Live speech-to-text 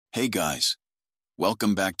Hey guys,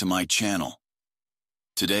 welcome back to my channel.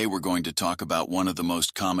 Today we're going to talk about one of the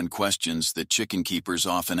most common questions that chicken keepers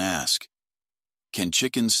often ask. Can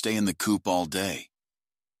chickens stay in the coop all day?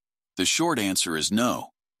 The short answer is no,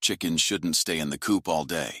 chickens shouldn't stay in the coop all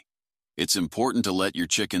day. It's important to let your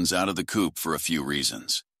chickens out of the coop for a few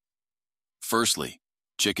reasons. Firstly,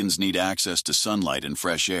 chickens need access to sunlight and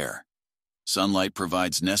fresh air. Sunlight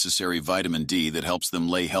provides necessary vitamin D that helps them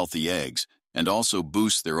lay healthy eggs and also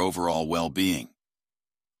boosts their overall well-being.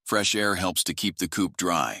 Fresh air helps to keep the coop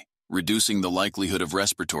dry, reducing the likelihood of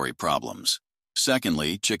respiratory problems.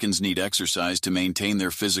 Secondly, chickens need exercise to maintain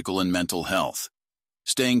their physical and mental health.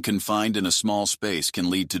 Staying confined in a small space can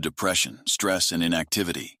lead to depression, stress, and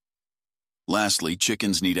inactivity. Lastly,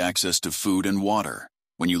 chickens need access to food and water.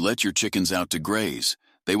 When you let your chickens out to graze,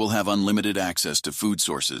 they will have unlimited access to food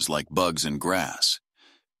sources like bugs and grass.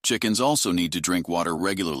 Chickens also need to drink water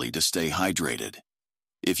regularly to stay hydrated.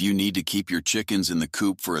 If you need to keep your chickens in the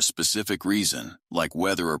coop for a specific reason, like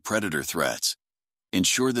weather or predator threats,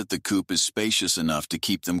 ensure that the coop is spacious enough to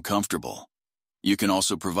keep them comfortable. You can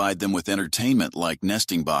also provide them with entertainment like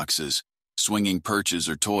nesting boxes, swinging perches,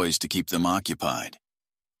 or toys to keep them occupied.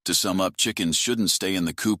 To sum up, chickens shouldn't stay in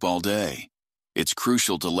the coop all day. It's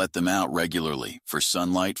crucial to let them out regularly for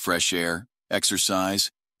sunlight, fresh air, exercise,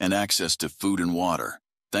 and access to food and water.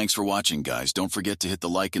 Thanks for watching, guys. Don't forget to hit the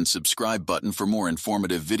like and subscribe button for more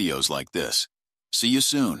informative videos like this. See you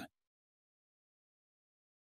soon.